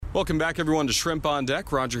Welcome back, everyone, to Shrimp on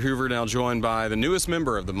Deck. Roger Hoover now joined by the newest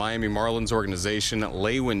member of the Miami Marlins organization,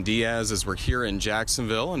 Lewin Diaz, as we're here in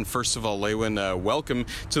Jacksonville. And first of all, Lewin, welcome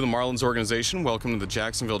to the Marlins organization. Welcome to the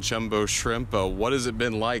Jacksonville Jumbo Shrimp. What has it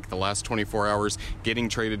been like the last 24 hours getting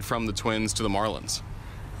traded from the Twins to the Marlins?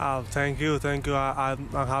 Thank you. I'm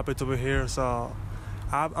happy to be here. So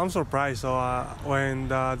I'm surprised. So when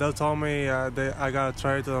they told me I got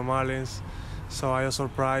traded to the Marlins, so I was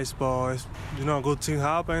surprised, but good thing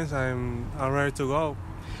happens, and I'm ready to go.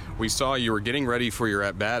 We saw you were getting ready for your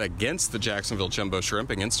at-bat against the Jacksonville Jumbo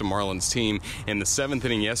Shrimp, against a Marlins team in the 7th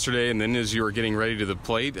inning yesterday, and then as you were getting ready to the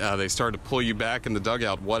plate, they started to pull you back in the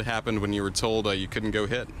dugout. What happened when you were told you couldn't go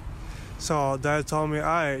hit? So they told me,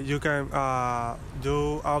 "Hey, you can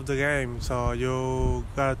do off the game, so you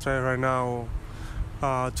got to trade right now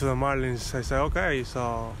to the Marlins." I said, "Okay."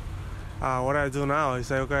 So what I do now is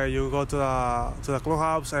say, okay, you go to the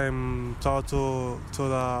clubhouse and talk to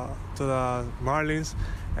the Marlins,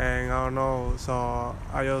 and I don't know. So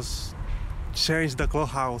I just changed the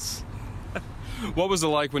clubhouse. What was it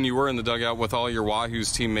like when you were in the dugout with all your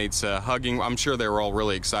Wahoos teammates hugging? I'm sure they were all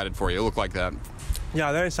really excited for you. It looked like that.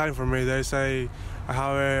 Yeah, they're excited for me. They say I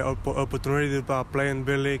have an opportunity to play in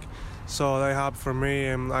big league, so they're happy for me,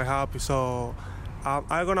 and I'm happy. So I'm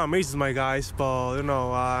gonna miss my guys, but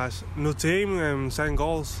new team and same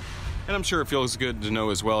goals. And I'm sure it feels good to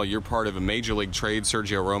know as well you're part of a major league trade.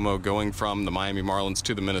 Sergio Romo going from the Miami Marlins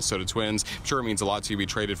to the Minnesota Twins. I'm sure it means a lot to you to be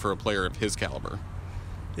traded for a player of his caliber.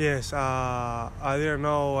 Yes, I didn't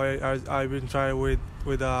know. I've been trying with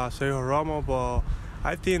Sergio Romo, but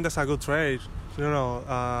I think that's a good trade.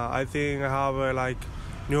 I think I have a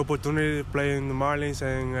new opportunity to play in the Marlins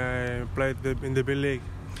and play in the big league.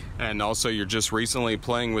 And also, you're just recently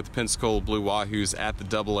playing with Pensacola Blue Wahoos at the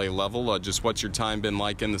AA level. Just what's your time been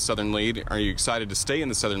like in the Southern League? Are you excited to stay in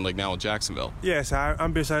the Southern League now with Jacksonville? Yes,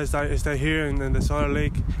 I'm excited to stay here in the Southern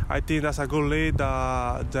League. I think that's a good league,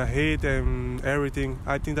 the heat and everything.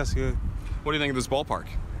 I think that's good. What do you think of this ballpark?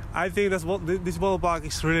 I think this ballpark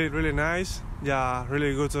is really, really nice. Yeah,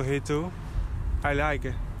 really good to hit too. I like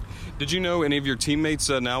it. Did you know any of your teammates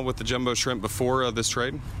now with the Jumbo Shrimp before this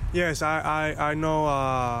trade? Yes, I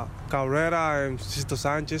know Cabrera and Sisto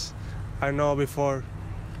Sanchez. I know before.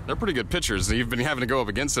 They're pretty good pitchers. You've been having to go up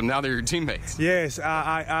against them. Now they're your teammates. Yes,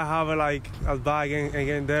 I have a bag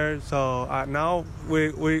again there. So now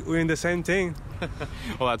we're in the same team.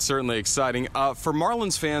 Well, that's certainly exciting. For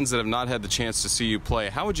Marlins fans that have not had the chance to see you play,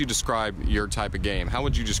 how would you describe your type of game? How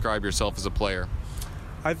would you describe yourself as a player?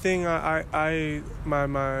 I think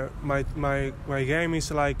my game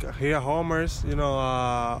is like hit homers, put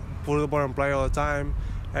the ball and play all the time,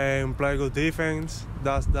 and play good defense.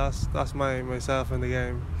 That's myself in the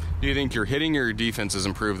game. Do you think your hitting or your defense has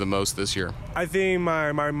improved the most this year? I think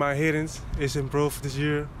my hitting is improved this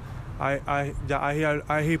year. I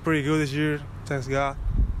hit pretty good this year, thanks God.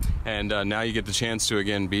 And now you get the chance to,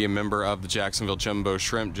 again, be a member of the Jacksonville Jumbo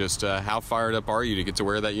Shrimp. Just how fired up are you to get to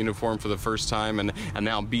wear that uniform for the first time and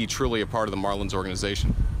now be truly a part of the Marlins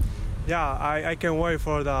organization? Yeah, I can't wait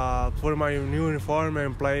for my new uniform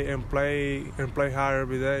and play hard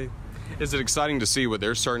every day. Is it exciting to see what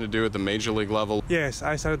they're starting to do at the major league level? Yes,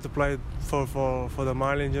 I started to play for the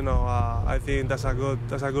Marlins. I think that's a good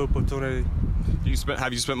opportunity.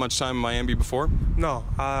 Have you spent much time in Miami before? No,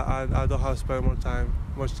 I don't have to spend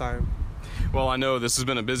much time. Well, I know this has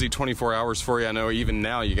been a busy 24 hours for you. I know even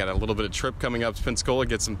now you got a little bit of trip coming up to Pensacola,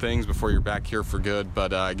 get some things before you're back here for good.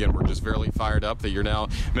 But again, we're just very fired up that you're now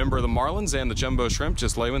a member of the Marlins and the Jumbo Shrimp.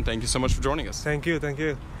 Just Lewin, thank you so much for joining us. Thank you.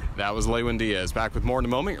 That was Lewin Diaz. Back with more in a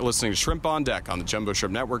moment. You're listening to Shrimp on Deck on the Jumbo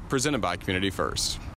Shrimp Network, presented by Community First.